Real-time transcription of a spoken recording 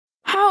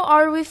How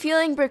are we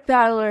feeling, Brick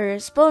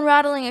Battlers? Bone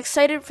rattling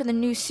excited for the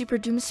new Super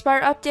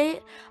Doomspire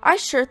update? I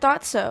sure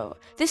thought so.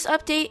 This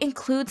update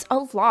includes a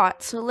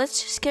lot, so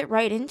let's just get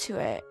right into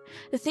it.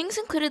 The things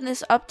included in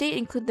this update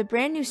include the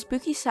brand new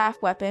spooky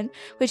staff weapon,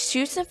 which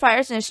shoots and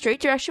fires in a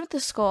straight direction with the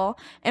skull,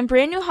 and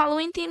brand new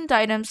Halloween themed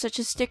items such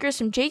as stickers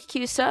from Jake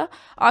Cusa,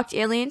 Oct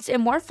Aliens,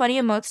 and more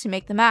funny emotes to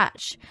make the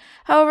match.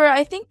 However,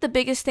 I think the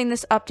biggest thing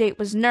this update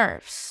was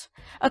nerfs.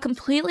 A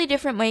completely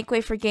different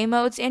makeway for game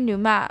modes and new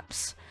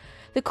maps.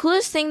 The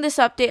coolest thing this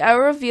update I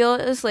will reveal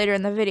is later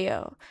in the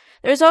video.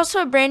 There's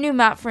also a brand new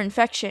map for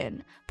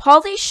Infection.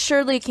 Polly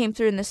surely came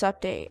through in this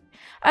update.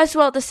 As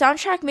well, the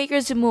soundtrack maker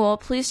Zamul,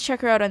 please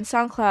check her out on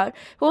SoundCloud,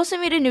 who also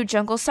made a new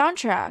jungle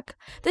soundtrack.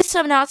 This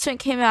announcement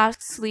came out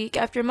leak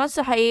after months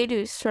of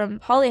hiatus from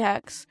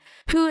Polyhex,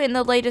 who in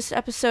the latest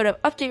episode of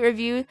Update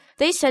Review,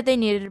 they said they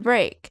needed a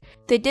break.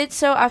 They did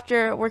so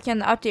after working on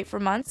the update for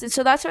months, and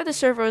so that's why the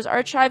server was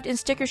archived and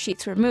sticker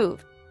sheets were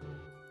moved.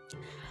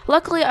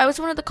 Luckily, I was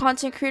one of the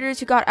content creators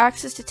who got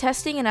access to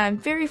testing, and I'm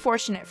very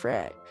fortunate for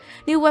it.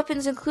 New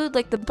weapons include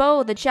like the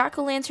bow, the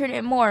jack-o'-lantern,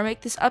 and more,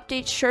 make this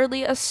update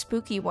surely a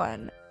spooky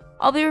one.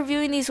 I'll be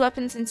reviewing these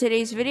weapons in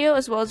today's video,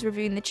 as well as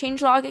reviewing the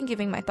changelog and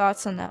giving my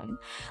thoughts on them.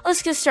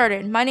 Let's get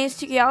started. My name is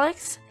Tuki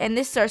Alex, and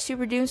this is our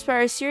Super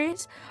Doomspire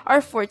series,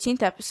 our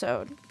 14th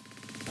episode.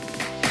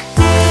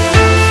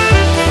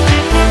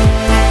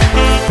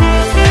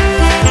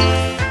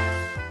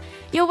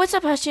 Yo, what's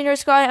up, Hashtag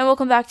Squad, and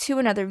welcome back to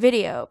another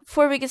video.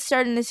 Before we get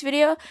started in this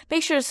video,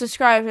 make sure to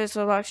subscribe for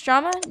loadout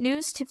drama,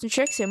 news, tips and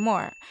tricks, and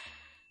more.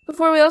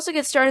 Before we also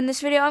get started in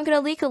this video, I'm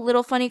gonna leak a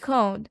little funny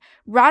code.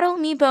 Rattle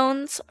me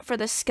bones for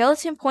the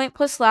skeleton point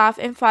plus laugh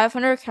and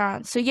 500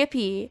 crowns, so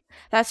yippee.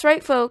 That's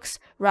right, folks,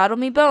 rattle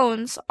me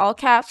bones, all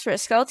caps, for a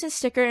skeleton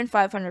sticker and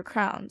 500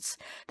 crowns.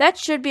 That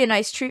should be a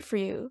nice treat for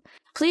you.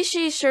 Please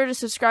be sure to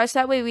subscribe so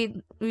that way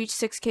we reach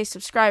 6K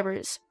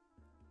subscribers.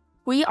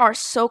 We are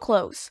so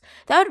close.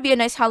 That would be a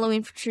nice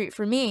Halloween treat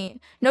for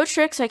me. No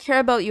tricks, I care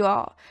about you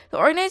all. The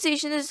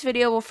organization of this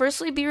video will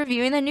firstly be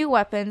reviewing the new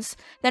weapons,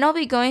 then I'll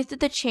be going through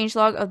the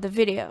changelog of the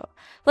video.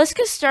 Let's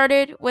get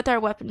started with our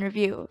weapon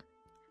review.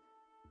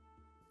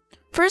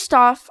 First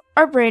off,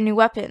 our brand new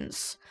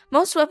weapons.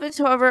 Most weapons,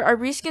 however, are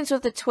reskins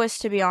with a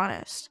twist, to be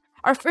honest.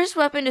 Our first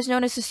weapon is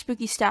known as the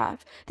Spooky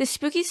Staff. This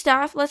Spooky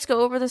Staff, let's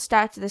go over the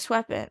stats of this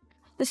weapon.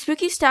 The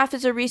Spooky Staff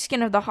is a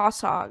reskin of the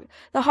Hosshog.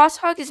 The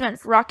Hosshog is meant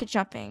for rocket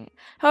jumping.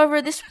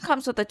 However, this one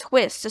comes with a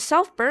twist, a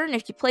self-burn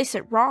if you place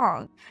it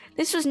wrong.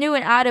 This was new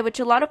and added, which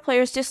a lot of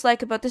players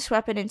dislike about this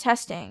weapon in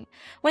testing.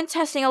 When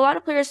testing, a lot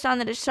of players found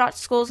that it shot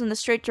skulls in the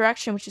straight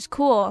direction, which is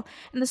cool,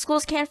 and the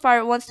skulls can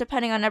fire once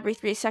depending on every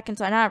 3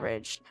 seconds on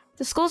average.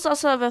 The skulls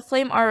also have a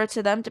flame aura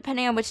to them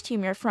depending on which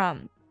team you're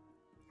from.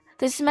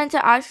 This is meant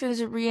to act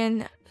as a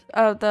rein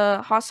of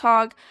the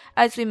Hosshog,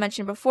 as we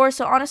mentioned before,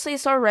 so honestly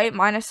it's alright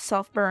minus the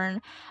self-burn.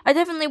 I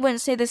definitely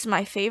wouldn't say this is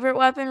my favorite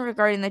weapon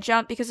regarding the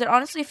jump because it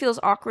honestly feels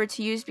awkward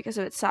to use because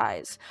of its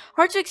size.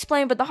 Hard to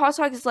explain, but the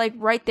Hosshog is like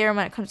right there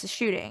when it comes to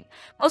shooting.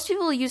 Most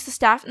people will use the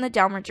staff in the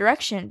downward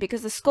direction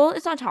because the skull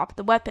is on top of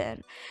the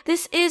weapon.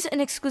 This is an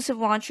exclusive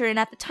launcher, and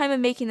at the time of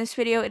making this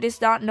video it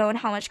is not known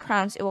how much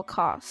crowns it will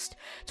cost.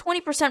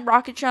 20%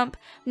 rocket jump,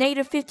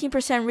 negative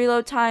 15%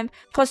 reload time,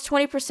 plus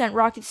 20%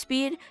 rocket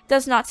speed,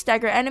 does not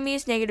stagger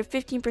enemies, negative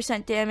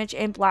 15% damage,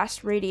 and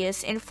blast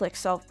radius, inflict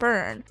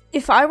self-burn.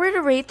 If I were to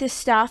rate this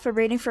staff a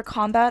rating for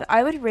combat,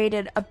 I would rate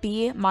it a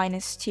B-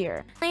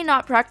 tier. Really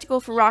not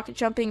practical for rocket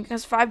jumping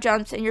because 5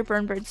 jumps and your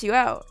burn burns you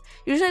out.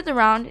 Usually the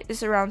round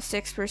is around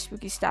 6 per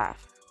spooky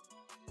staff.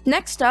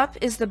 Next up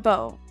is the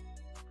bow.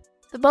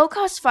 The bow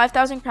costs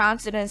 5,000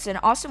 crowns and is an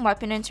awesome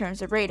weapon in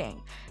terms of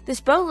rating. This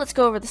bow, let's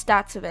go over the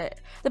stats of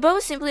it. The bow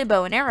is simply a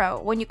bow and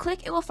arrow. When you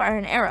click, it will fire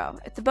an arrow.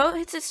 If the bow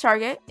hits its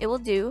target, it will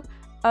do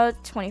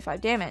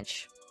 25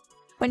 damage.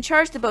 When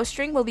charged, the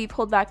bowstring will be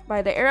pulled back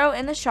by the arrow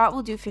and the shot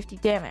will do 50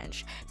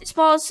 damage. This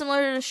ball is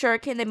similar to the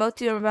shuriken, they both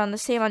do around the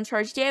same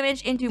uncharged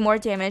damage and do more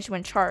damage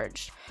when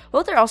charged.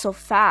 Both are also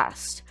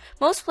fast.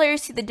 Most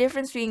players see the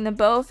difference being the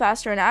bow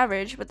faster on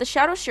average, but the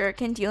shadow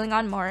shuriken dealing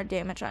on more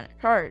damage on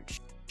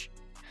charge.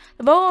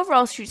 The bow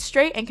overall shoots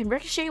straight and can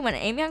ricochet when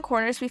aiming on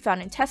corners we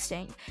found in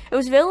testing. It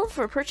was available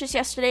for purchase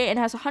yesterday and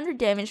has 100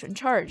 damage when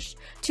charged.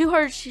 2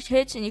 hard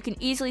hits and you can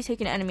easily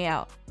take an enemy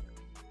out.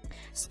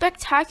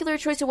 Spectacular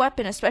choice of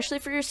weapon, especially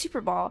for your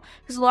Super Ball,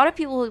 because a lot of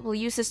people will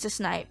use this to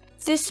snipe.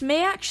 This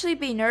may actually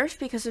be nerfed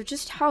because of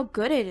just how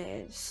good it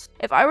is.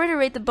 If I were to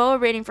rate the bow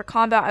rating for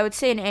combat, I would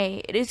say an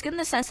A. It is good in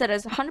the sense that it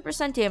has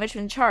 100% damage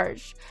when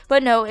charged,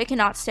 but no, it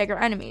cannot stagger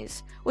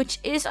enemies, which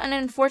is an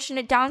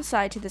unfortunate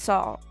downside to this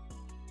all.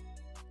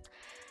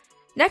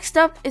 Next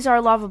up is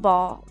our Lava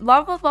Ball.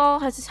 Lava Ball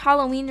has this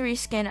Halloween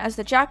reskin as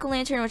the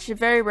jack-o'-lantern, which is a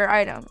very rare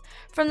item.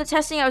 From the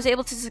testing, I was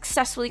able to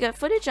successfully get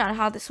footage on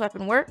how this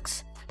weapon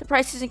works. The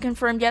price isn't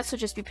confirmed yet, so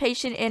just be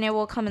patient and it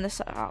will come in the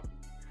shop.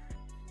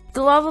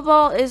 The lava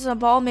ball is a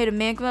ball made of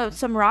magma with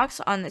some rocks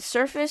on its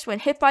surface. When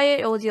hit by it,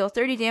 it will deal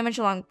 30 damage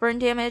along with burn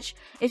damage.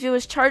 If it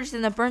was charged,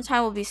 then the burn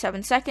time will be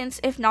 7 seconds.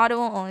 If not, it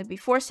will only be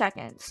 4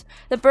 seconds.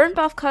 The burn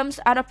buff comes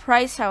at a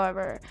price,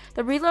 however.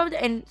 The reload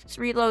and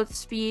reload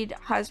speed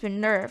has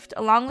been nerfed,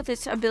 along with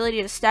its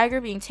ability to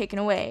stagger being taken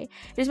away.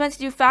 It is meant to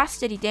do fast,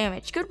 steady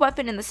damage. Good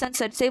weapon in the sense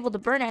that it's able to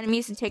burn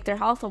enemies and take their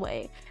health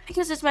away.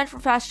 Because it's meant for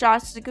fast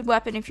shots, it's a good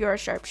weapon if you are a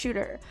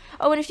sharpshooter.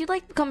 Oh, and if you'd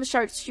like to become a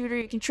sharpshooter,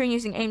 you can train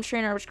using aim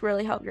trainer, which can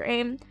really help your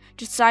aim.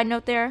 Just a side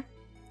note there.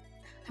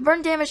 The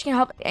burn damage can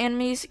help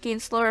enemies gain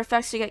slower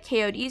effects to get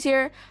KO'd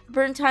easier. The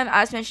burn time,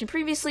 as mentioned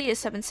previously, is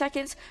 7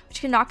 seconds,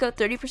 which can knock out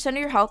 30% of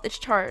your health it's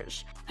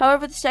charged.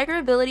 However, the stagger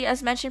ability,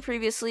 as mentioned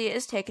previously,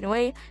 is taken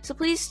away, so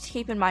please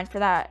keep in mind for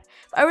that.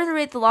 If I were to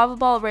rate the lava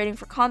ball rating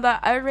for combat,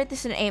 I would rate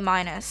this an A-.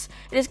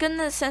 It is good in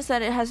the sense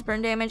that it has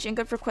burn damage and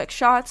good for quick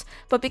shots,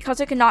 but because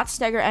it cannot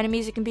stagger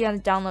enemies, it can be on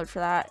the download for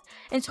that.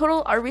 In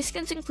total, our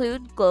reskins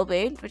include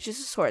Glowblade, which is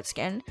a sword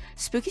skin,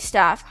 Spooky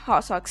Staff,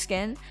 Hot Sock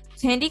skin,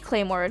 Candy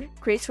Claymore,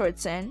 Great Sword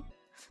skin,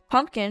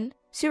 Pumpkin,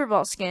 Super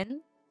Ball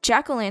skin,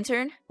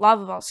 Jack-o'-lantern,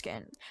 Lava Ball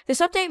skin. This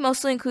update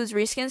mostly includes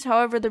reskins,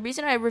 however, the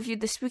reason I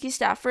reviewed the Spooky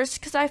Staff first is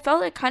because I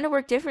felt it kind of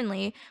worked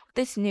differently with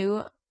this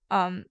new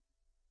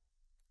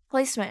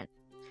placement.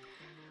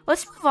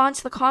 Let's move on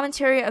to the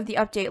commentary of the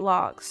update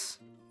logs.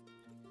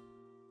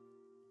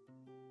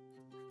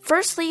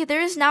 Firstly,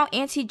 there is now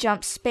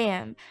anti-jump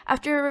spam.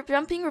 After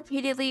jumping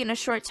repeatedly in a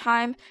short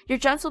time, your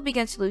jumps will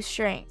begin to lose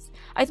strength.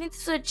 I think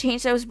this is a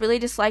change that was really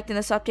disliked in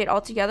this update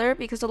altogether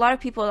because a lot of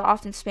people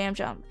often spam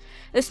jump.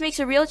 This makes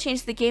a real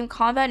change to the game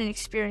combat and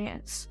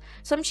experience.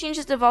 Some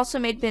changes have also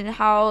made been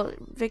how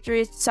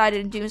victory is decided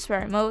in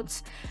Doomspire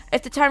modes.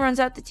 If the time runs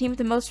out, the team with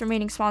the most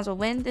remaining spawns will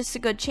win. This is a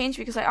good change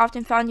because I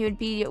often found you would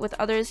be with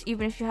others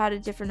even if you had a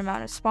different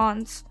amount of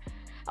spawns.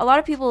 A lot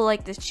of people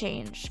like this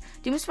change.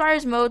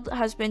 Doomspire's mode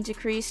has been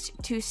decreased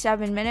to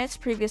 7 minutes,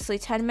 previously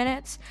 10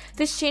 minutes.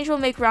 This change will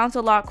make rounds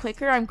a lot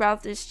quicker. I'm glad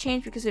with this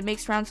change because it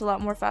makes rounds a lot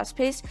more fast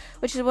paced,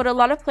 which is what a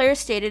lot of players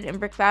stated in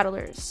Brick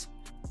Battlers.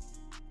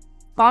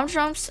 Bomb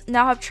jumps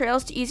now have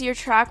trails to easier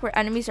track where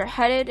enemies are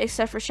headed,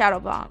 except for Shadow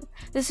Bomb.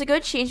 This is a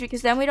good change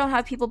because then we don't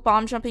have people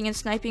bomb jumping and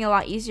sniping a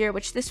lot easier,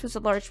 which this was a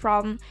large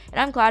problem, and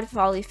I'm glad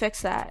Volley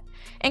fixed that.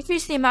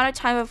 Increase the amount of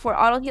time before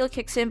auto heal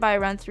kicks in by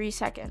around 3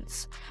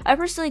 seconds. I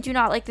personally do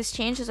not like this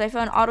change as I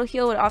found auto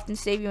heal would often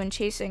save you in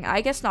chasing.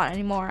 I guess not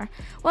anymore.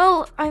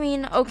 Well, I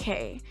mean,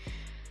 okay.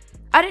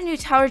 Added new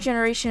tower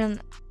generation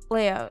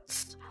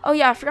layouts. Oh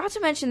yeah, I forgot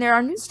to mention there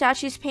are new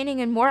statues,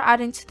 painting, and more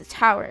adding to the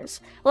towers.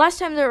 Last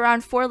time there were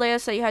around 4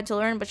 layouts that you had to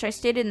learn, which I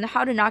stated in the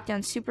How to Knock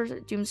Down Super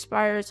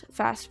Doomspire's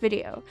Fast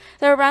video.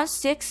 There are around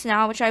 6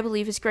 now, which I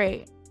believe is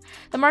great.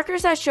 The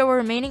markers that show where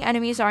remaining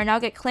enemies are now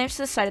get clamped to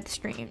the side of the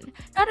screen.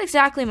 Not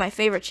exactly my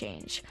favorite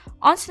change.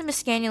 On to the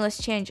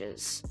miscanulous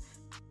changes.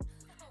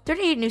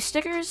 38 new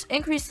stickers,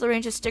 increase the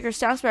range of sticker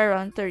sounds by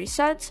around 30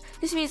 sets.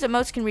 This means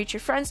emotes can reach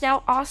your friends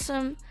now,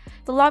 awesome.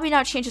 The lobby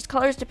now changes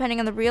colors depending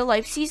on the real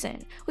life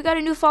season. We got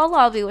a new fall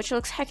lobby which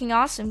looks hecking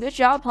awesome, good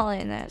job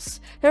playing this.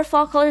 There are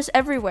fall colors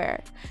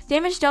everywhere.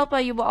 Damage dealt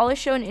by you will always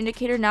show an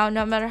indicator now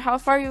no matter how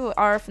far you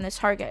are from the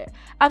target.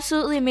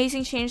 Absolutely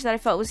amazing change that I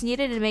felt was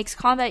needed and makes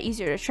combat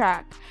easier to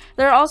track.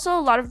 There are also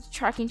a lot of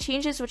tracking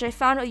changes which I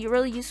found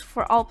really useful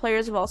for all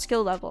players of all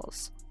skill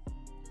levels.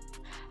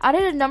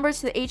 Added a number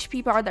to the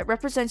HP bar that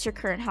represents your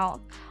current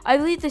health. I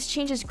believe this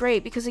change is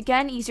great because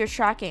again, easier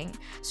tracking.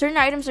 Certain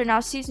items are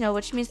now seasonal,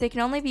 which means they can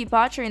only be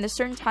bought during the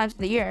certain times of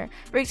the year.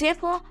 For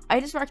example,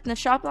 items marked in the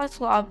shop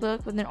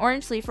logbook with an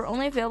orange leaf are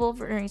only available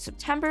during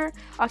September,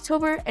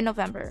 October, and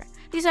November.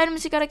 These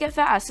items you gotta get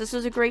fast. This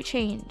was a great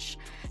change.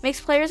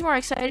 Makes players more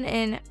excited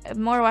and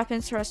more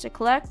weapons for us to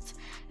collect.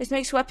 This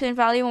makes weapon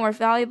value more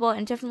valuable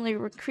and definitely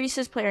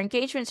increases player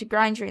engagement to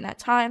grind during that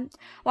time.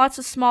 Lots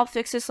of small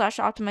fixes /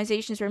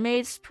 optimizations were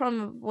made,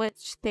 from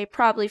which they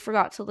probably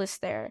forgot to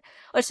list there.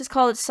 Let's just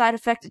call it side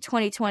effect of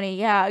 2020.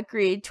 Yeah,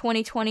 agreed.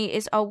 2020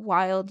 is a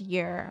wild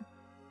year.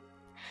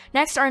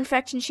 Next are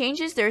infection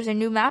changes. There's a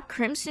new map,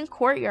 Crimson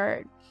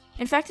Courtyard.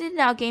 Infected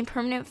now gain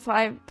permanent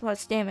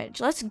 5+ damage.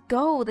 Let's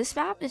go! This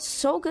map is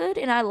so good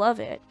and I love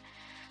it.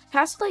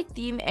 Castle-like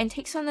theme and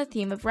takes on the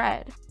theme of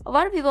red. A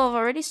lot of people have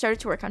already started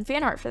to work on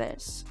fan art for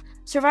this.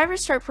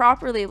 Survivors start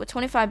properly with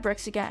 25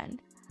 bricks again.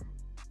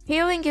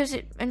 KOing gives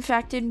it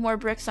infected more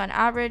bricks on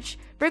average.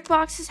 Brick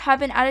boxes have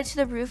been added to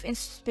the roof and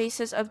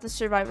spaces of the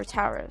survivor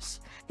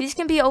towers. These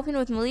can be opened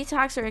with melee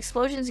attacks or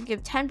explosions and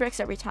give 10 bricks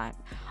every time.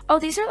 Oh,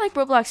 these are like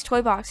Roblox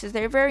toy boxes.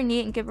 They're very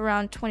neat and give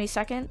around 20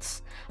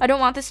 seconds. I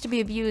don't want this to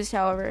be abused,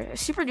 however. If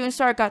Super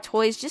Doomspire got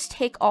toys, just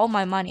take all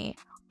my money.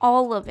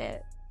 All of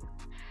it.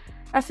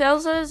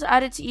 Rafelzas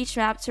added to each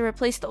map to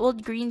replace the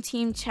old green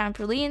team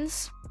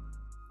trampolines.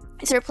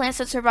 These are plants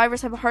that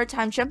survivors have a hard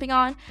time jumping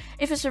on.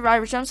 If a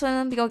survivor jumps on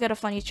them, they'll get a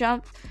funny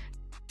jump.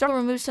 Jungle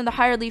removes some of the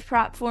higher leaf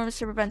platforms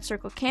to prevent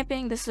circle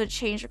camping. This is a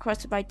change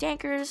requested by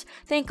Dankers.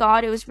 Thank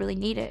God, it was really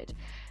needed.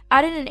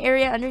 Added an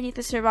area underneath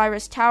the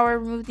survivor's tower.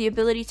 Removed the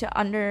ability to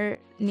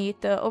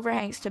underneath the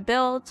overhangs to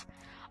build.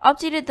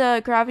 Updated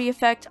the gravity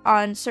effect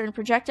on certain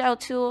projectile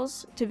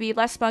tools to be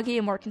less buggy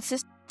and more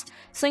consistent.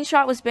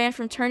 Slingshot was banned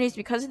from tourneys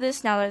because of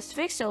this. Now that it's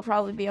fixed, it'll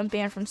probably be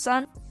unbanned from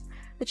Sun.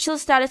 The chill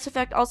status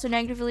effect also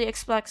negatively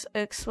explodes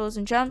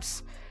and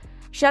jumps.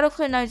 Shadow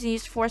Clone now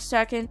needs 4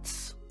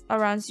 seconds,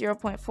 around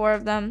 0.4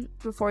 of them,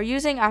 before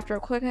using after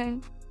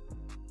clicking.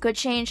 Good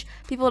change.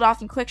 People would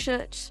often quick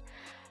switch.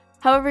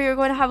 However, you're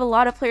going to have a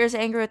lot of players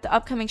angry with the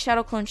upcoming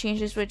Shadow Clone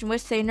changes, in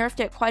which they nerfed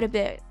it quite a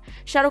bit.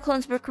 Shadow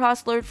Clone's brick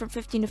cross lowered from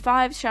 15 to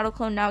 5. Shadow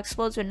Clone now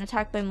explodes when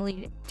attacked by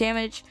melee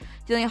damage,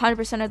 dealing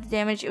 100% of the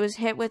damage it was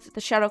hit with.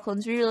 The Shadow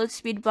Clone's reload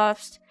speed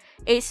buffed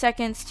 8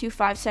 seconds to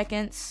 5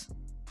 seconds.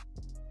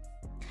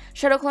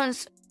 Shadow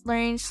Clone's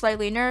range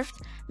slightly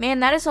nerfed. Man,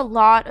 that is a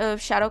lot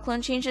of Shadow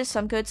Clone changes,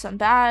 some good, some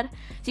bad.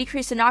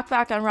 Decrease the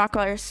knockback on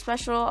Rockfire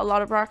Special. A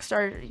lot of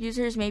Rockstar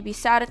users may be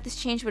sad at this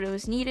change, but it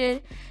was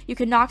needed. You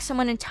can knock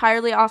someone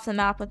entirely off the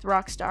map with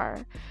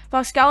Rockstar.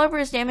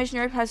 Voxcalibur's damage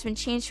nerf has been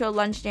changed to a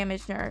lunge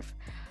damage nerf.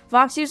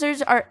 Vox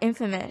users are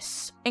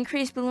infamous.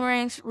 Increased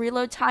boomerang's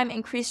reload time,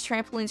 increased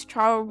trampoline's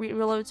trial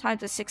reload time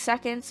to 6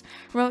 seconds.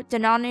 Remote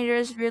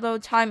detonator's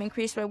reload time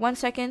increased by 1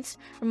 second.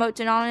 Remote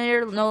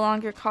detonator no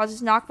longer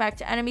causes knockback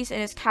to enemies in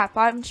its cat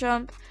bottom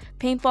jump.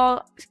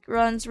 Paintball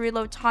run's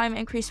reload time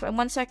increased by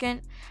 1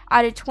 second.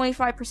 Added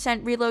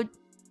 25% reload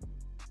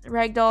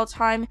ragdoll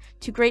time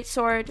to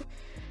Greatsword.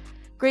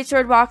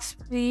 Greatsword box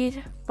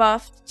speed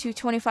buffed to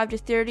 25 to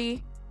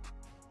 30.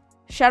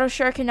 Shadow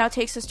Shuriken now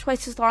takes us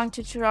twice as long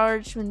to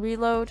charge when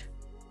reload.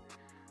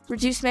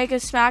 Reduce Mega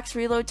Smack's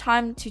reload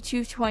time to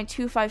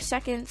 2.25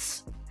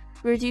 seconds.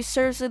 Reduce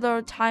Surge's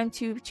reload time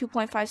to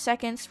 2.5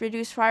 seconds.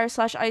 Reduce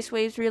Fire/Ice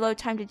Wave's reload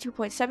time to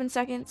 2.7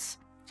 seconds.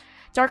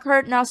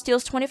 Darkheart now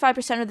steals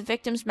 25% of the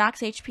victim's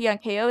max HP on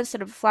KO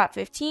instead of a flat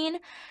 15.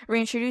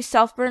 Reintroduce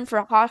Self-Burn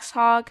for Hawk's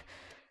Hog.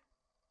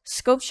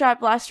 Scope Shot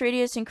Blast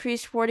Radius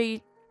increased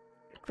 40%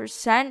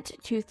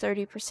 to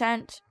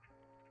 30%.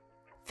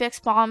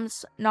 Fixed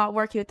bombs not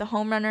working with the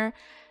homerunner.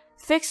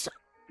 Fixed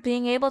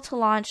being able to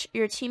launch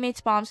your teammates'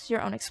 bombs with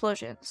your own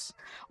explosions.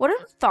 What are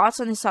your thoughts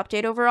on this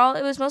update overall?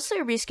 It was mostly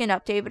a reskin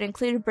update, but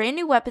included brand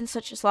new weapons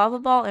such as Lava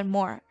Ball and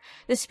more.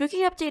 The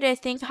spooky update, I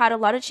think, had a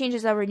lot of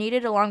changes that were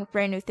needed along with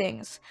brand new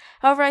things.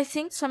 However, I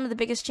think some of the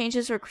biggest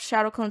changes were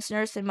Shadow Clone's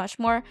nerfs and much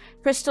more.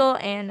 Crystal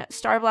and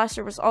Star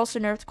Blaster was also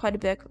nerfed quite a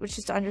bit, which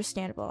is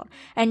understandable.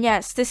 And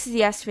yes, this is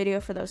the S video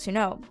for those who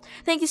know.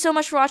 Thank you so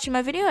much for watching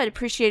my video. I'd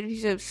appreciate it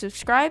if you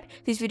subscribe.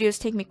 These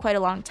videos take me quite a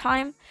long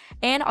time,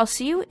 and I'll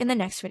see you in the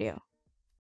next video.